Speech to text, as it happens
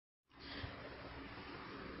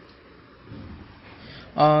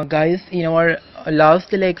Guys, in our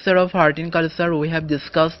last lecture of art and culture, we have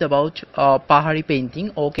discussed about Pahari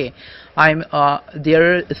painting. Okay,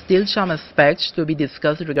 there are still some aspects to be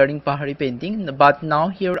discussed regarding Pahari painting, but now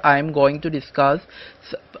here I am going to discuss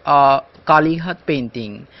Kalighat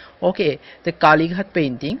painting. Okay, the Kalighat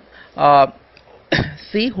painting. Uh,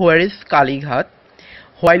 See, where is Kalighat?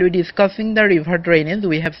 While we discussing the river drainage,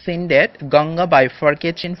 we have seen that Ganga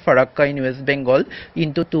bifurcates in Farakka in West Bengal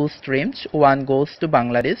into two streams. One goes to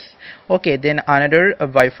Bangladesh. Okay, then another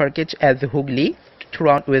bifurcates as Hooghly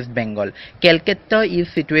throughout West Bengal. Calcutta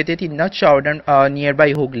is situated in the southern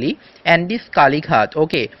nearby Hooghly, and this Kalighat,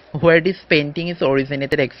 okay, where this painting is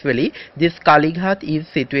originated actually, this Kalighat is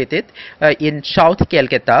situated in South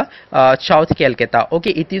Calcutta.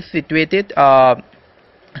 Okay, it is situated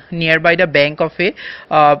nearby the bank of a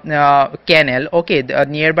canal. Okay,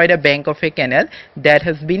 nearby the bank of a canal that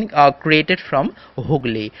has been created from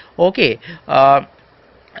Hooghly. Okay,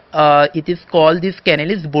 it is called, this canal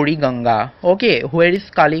is Buri Ganga. Okay, where is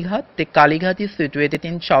Kalighat? The Kalighat is situated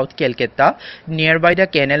in South Calcutta nearby the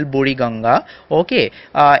canal Buri Ganga. Okay,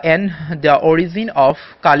 and the origin of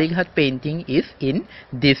Kalighat painting is in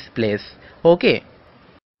this place. Okay.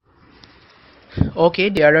 Okay,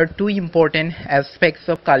 there are two important aspects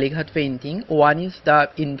of Kalighat painting. One is the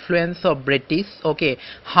influence of British. Okay,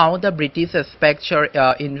 how the British aspects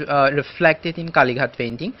are reflected in Kalighat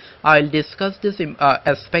painting. I will discuss this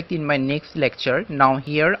aspect in my next lecture. Now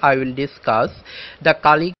here I will discuss the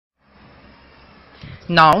Kalighat.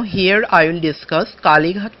 Now here I will discuss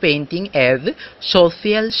Kalighat painting as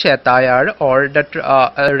social satire, or the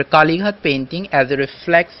Kalighat painting as a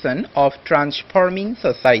reflection of transforming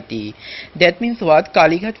society. That means what?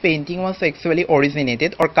 Kalighat painting was actually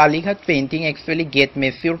originated, or Kalighat painting actually get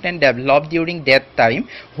matured and developed during that time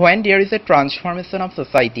when there is a transformation of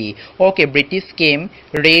society. Okay, British came,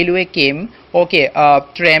 railway came, okay,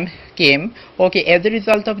 tram came. Okay, as a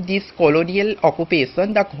result of this colonial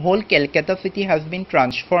occupation, the whole Calcutta city has been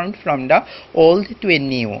transformed from the old to a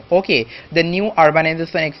new. Okay, the new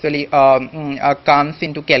urbanization actually comes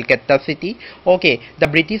into Calcutta city. Okay, the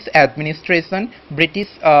British administration, British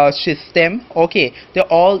system, okay, the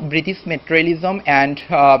all British materialism and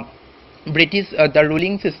British, the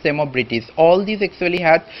ruling system of British, all these actually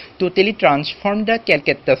had totally transformed the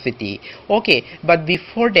Calcutta city. Okay, but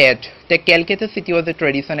before that, the Calcutta city was a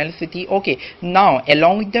traditional city. Okay, now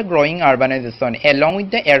along with the growing urbanization, along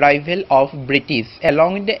with the arrival of British,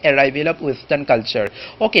 along with the arrival of Western culture,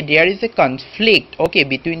 okay, there is a conflict, okay,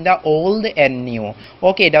 between the old and new.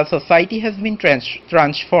 Okay, the society has been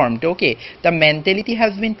transformed. Okay, the mentality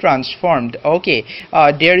has been transformed. Okay,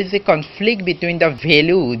 there is a conflict between the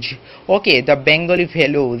values. Okay, the Bengali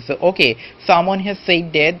values. Okay, someone has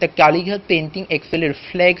said that the Kalighat painting actually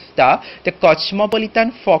reflects the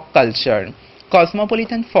cosmopolitan folk culture.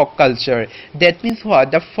 Cosmopolitan folk culture. That means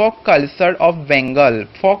what? The folk culture of Bengal,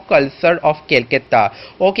 folk culture of Calcutta.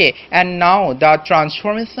 Okay, and now the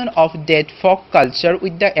transformation of that folk culture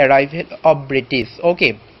with the arrival of British.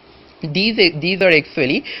 Okay, these are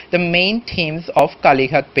actually the main themes of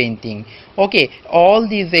Kalighat painting. Okay, all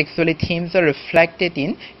these actually themes are reflected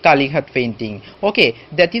in Kalighat painting. Okay,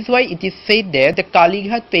 that is why it is said that the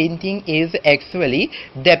Kalighat painting is actually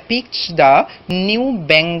depicts the new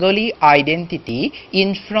Bengali identity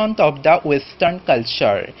in front of the Western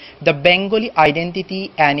culture. The Bengali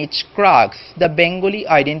identity and its crux, the Bengali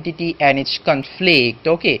identity and its conflict.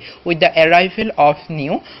 Okay, with the arrival of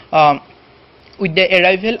new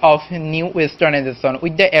westernization,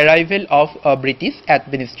 with the arrival of British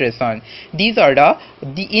administration. These are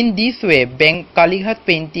in this way, Kalighat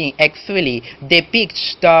painting actually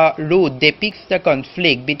depicts the root, depicts the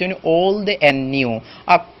conflict between old and new,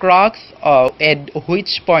 a crux at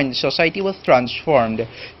which point society was transformed.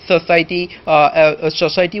 Society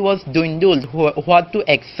was dwindled, what to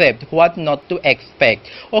accept, what not to expect.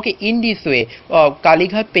 Okay, in this way,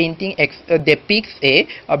 Kalighat painting depicts a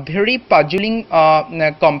very puzzling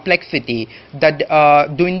complexity, that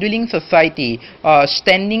dwindling society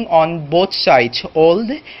standing on both sides, old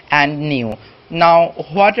and new. Now,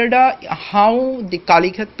 how the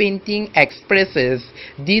Kalighat painting expresses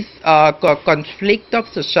this conflict of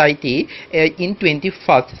society in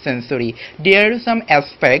 21st century? There are some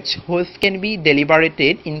aspects which can be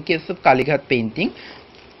deliberated in case of Kalighat painting.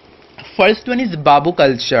 First one is Babu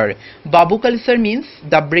culture. Babu culture means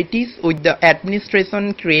the British with the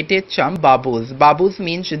administration created some Babus. Babus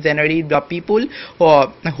means generally the people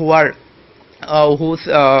who are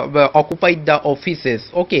occupied the offices.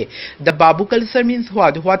 Okay, the Babu culture means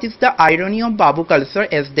what? What is the irony of Babu culture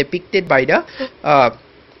as depicted by the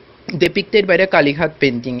depicted by the Kalighat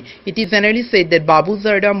painting. It is generally said that Babus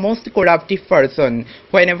are the most corruptive person.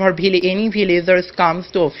 Whenever any villagers comes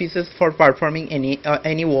to offices for performing any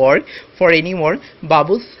work,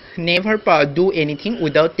 Babus never do anything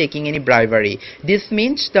without taking any bribery. This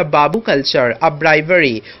means the Babu culture of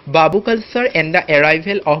bribery. Babu culture and the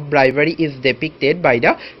arrival of bribery is depicted by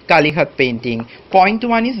the Kalighat painting. Point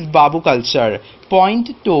 1 is Babu culture. Point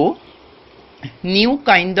 2, new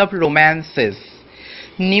kind of romances.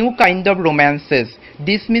 New kind of romances.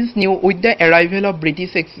 This means new with the arrival of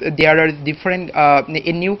British. There are different a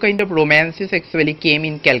new kind of romances actually came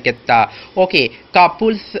in Calcutta. Okay,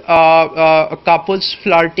 couples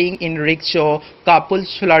flirting in rickshaw,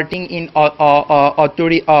 couples flirting in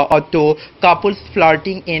auto, couples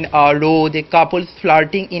flirting in road, couples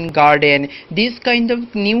flirting in garden. This kind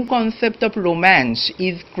of new concept of romance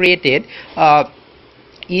is created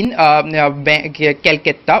in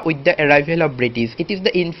Calcutta with the arrival of British. It is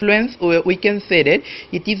the influence, we can say that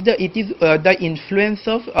it is the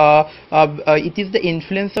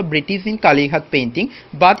influence of British in Kalighat painting.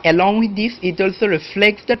 But along with this, it also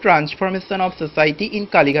reflects the transformation of society in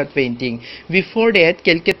Kalighat painting. Before that,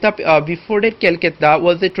 Calcutta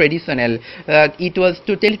was a traditional. It was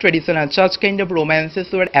totally traditional. Such kind of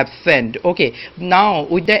romances were absent. Okay, now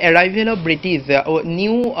with the arrival of British,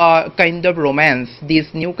 new kind of romance, this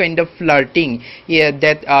new kind of flirting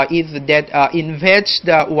that invades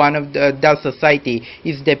the society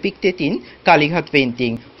is depicted in Kalighat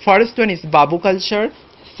painting. First one is Babu culture.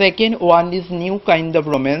 Second one is new kind of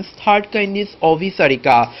romance. Third kind is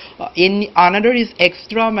Ovisarika. Another is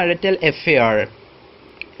extramarital affair.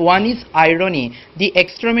 One is irony. The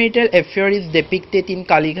extramarital affair is depicted in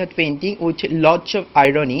Kalighat painting with lots of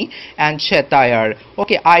irony and satire.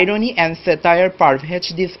 Okay, irony and satire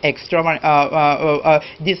pervades this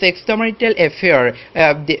extramarital affair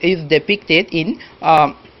is depicted in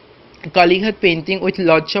Kalighat painting with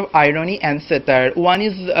lots of irony and satire. One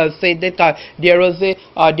is said that there was a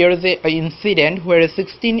incident where a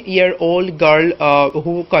 16-year-old girl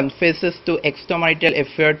who confesses to extramarital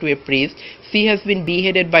affair to a priest. She has been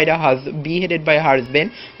beheaded by her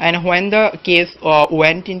husband, and when the case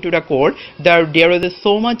went into the court, there was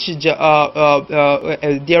so much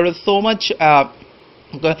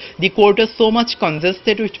the court was so much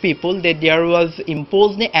congested with people that there was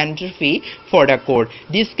imposed an entry fee for the court.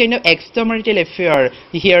 This kind of extramarital affair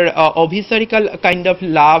here, obhisarical kind of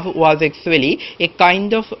love, was actually a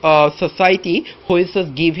kind of society which was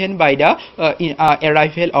given by the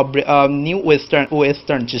arrival of new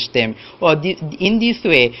Western system. In this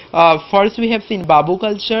way, first we have seen Babu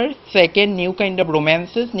culture. Second, new kind of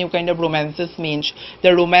romances. New kind of romances means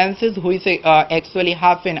the romances which actually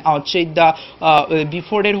happen outside the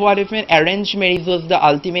before that, what happened? Arranged marriage was the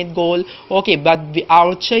ultimate goal. Okay, but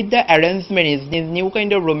outside the arranged marriage, this new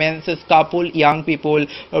kind of romances, couple, young people,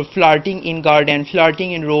 flirting in garden,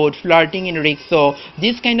 flirting in road, flirting in rickshaw.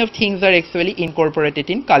 These kind of things are actually incorporated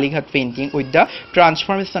in Kalighat painting with the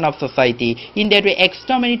transformation of society. In that way,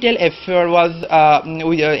 extramarital affair was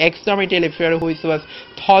which was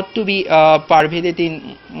thought to be pervaded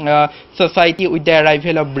in society with the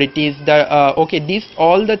arrival of British. Okay, these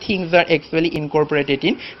all the things are actually incorporated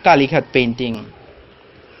in Kalighat painting.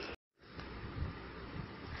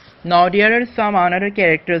 Now there are some another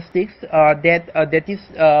characteristics that is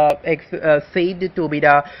said to be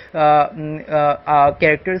the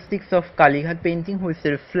characteristics of Kalighat painting, which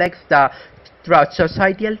reflects the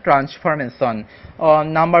societal transformation.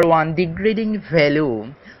 Number one, degrading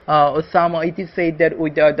value. It is said that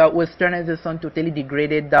with the westernization totally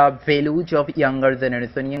degraded the values of younger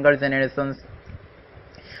generation. Younger generation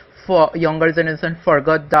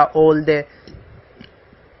forgot the old.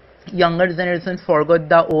 Younger generation forgot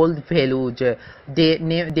the old values.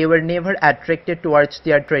 They were never attracted towards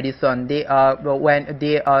their tradition. When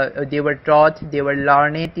they were taught, they were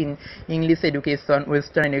learned in English education,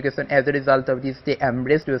 Western education. As a result of this, they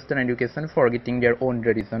embraced Western education, forgetting their own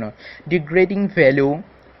tradition. Degrading value.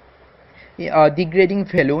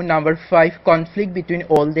 Number 5, conflict between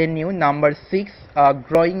old and new. Number 6,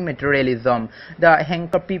 growing materialism. The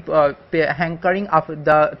hankering after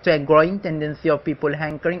the growing tendency of people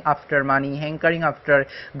hankering after money, hankering after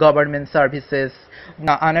government services.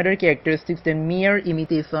 Now another characteristic, the mere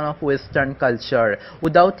imitation of Western culture.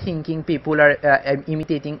 Without thinking, people are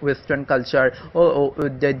imitating Western culture.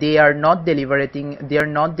 They are not deliberating. They are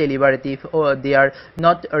not deliberative. They are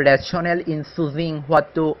not rational in choosing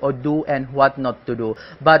what to do and what not to do,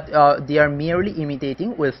 but they are merely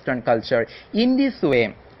imitating Western culture. In this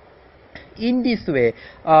way, In this way,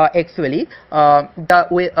 actually, in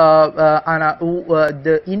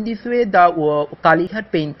this way the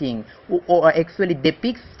Kalighat painting actually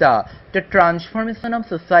depicts the transformation of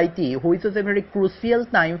society, which is a very crucial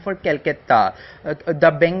time for Calcutta.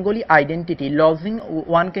 The Bengali identity, losing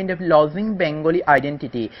one kind of losing Bengali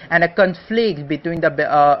identity, and a conflict between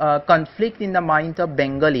the conflict in the mind of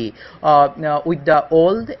Bengali with the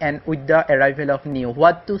old and with the arrival of new.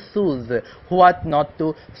 What to choose, what not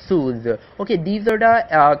to choose. Okay, these are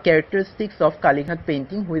the characteristics of Kalighat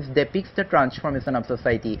painting, which depicts the transformation of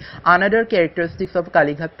society. Another characteristics of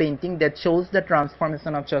Kalighat painting that shows the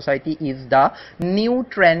transformation of society is the new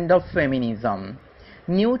trend of feminism.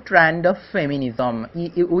 New trend of feminism.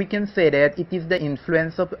 We can say that it is the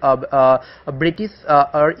influence of British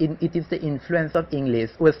it is the influence of English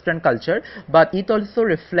Western culture, but it also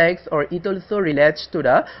reflects or it also relates to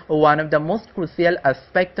the one of the most crucial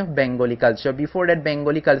aspect of Bengali culture. Before that,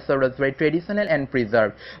 Bengali culture was very traditional and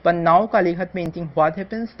preserved, but now Kalighat painting, what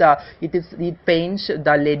happens, it paints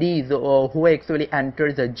the ladies who actually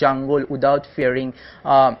enter the jungle without fearing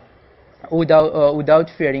without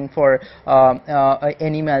fearing for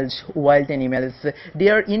animals, wild animals. They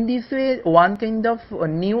are in this way one kind of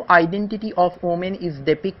new identity of woman is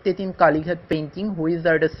depicted in Kalighat painting, which is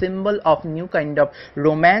the symbol of new kind of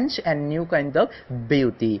romance and new kind of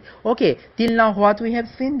beauty. Okay, till now what we have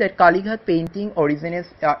seen, that Kalighat painting originates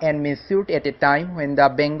and matured at a time when the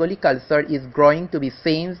Bengali culture is growing to be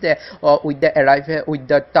changed with the arrival, with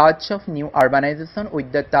the touch of new urbanization,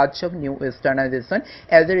 with the touch of new westernization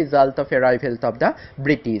as a result of arrival of the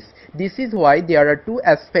British. This is why there are two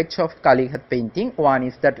aspects of Kalighat painting. One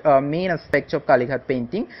is that main aspect of Kalighat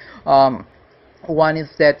painting. One is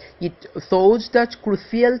that it shows the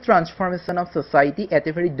crucial transformation of society at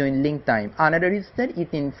a very dwindling time. Another is that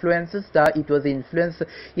it influences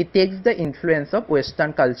it takes the influence of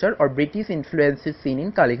Western culture or British influences seen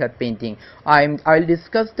in Kalighat painting. I'll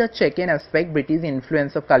discuss the second aspect, British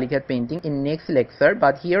influence of Kalighat painting, in next lecture,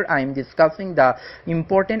 but here I am discussing the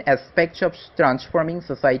important aspects of transforming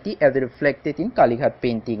society as reflected in Kalighat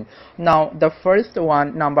painting. Now the first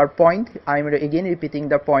one, number point, I am again repeating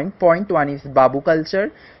the point. Point 1 is Babu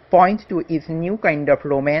culture. Point 2 is new kind of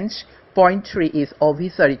romance. Point 3 is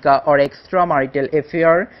Obhisarika or extramarital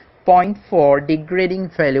affair. Point 4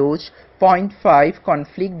 degrading values. Point 5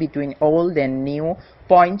 conflict between old and new.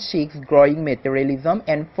 Point 6 growing materialism,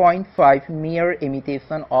 and point 5 mere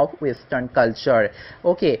imitation of Western culture.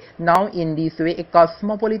 Okay, now in this way a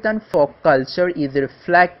cosmopolitan folk culture is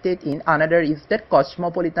reflected in. Another is that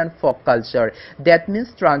cosmopolitan folk culture, that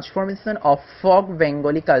means transformation of folk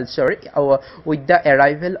Bengali culture with the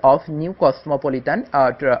arrival of new cosmopolitan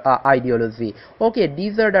ideology. Okay,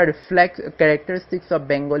 these are the characteristics of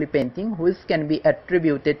Bengali painting which can be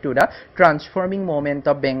attributed to the transforming moment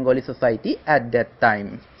of Bengali society at that time.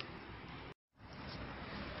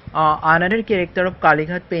 Another character of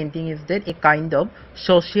Kalighat painting is that a kind of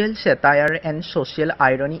social satire and social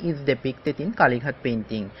irony is depicted in Kalighat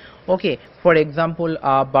painting. Okay, for example,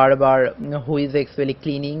 a barber who is actually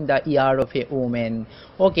cleaning the ear of a woman.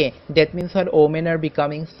 Okay, that means that women are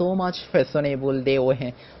becoming so much fashionable.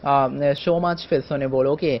 So much fashionable.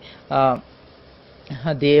 Okay.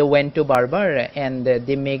 They went to barber and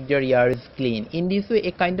they make their ears clean. In this way,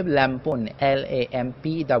 a kind of lampoon,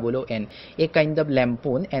 Lampoon, a kind of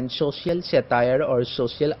lampoon and social satire or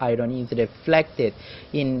social irony is reflected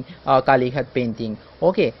in Kalighat painting.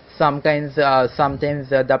 Okay, sometimes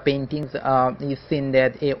the paintings is seen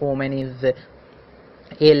that a woman is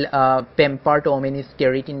pampered woman is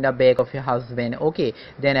carried in the back of a husband. Okay,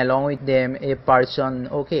 then along with them a person,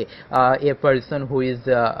 okay, a person who is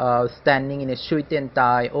standing in a suit and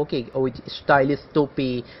tie, okay, with stylish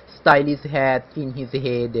topi, stylish hat in his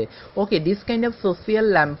head. Okay, this kind of social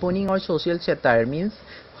lampooning or social satire means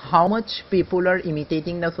how much people are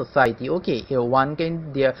imitating the society. Okay, one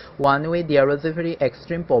way there was a very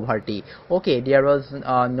extreme poverty. Okay, there was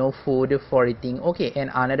no food for eating. Okay, and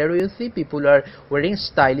another way you see people are wearing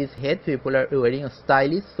stylish hat, people are wearing a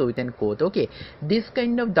stylish suit and coat. Okay, this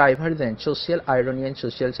kind of divergence, social irony and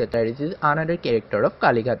social satire is another character of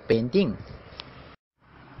Kalighat painting.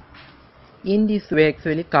 In this way,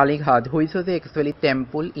 actually, Kalighat, which was actually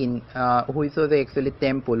temple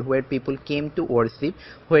temple where people came to worship,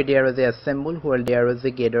 where there was a assembly, where there was a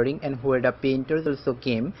gathering, and where the painters also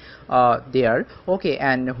came there. Okay,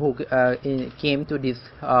 and who came to this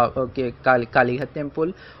Kalighat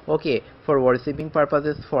temple. Okay, for worshipping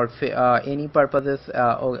purposes, for any purposes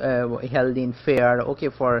held in fair. Okay,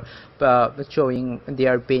 for showing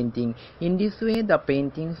their painting. In this way, the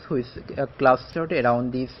paintings which clustered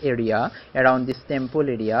around this area around this temple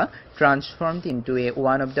area transformed into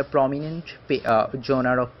one of the prominent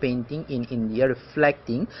genre of painting in India,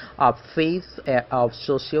 reflecting a phase of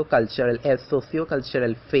socio-cultural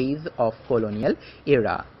phase of colonial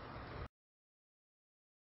era.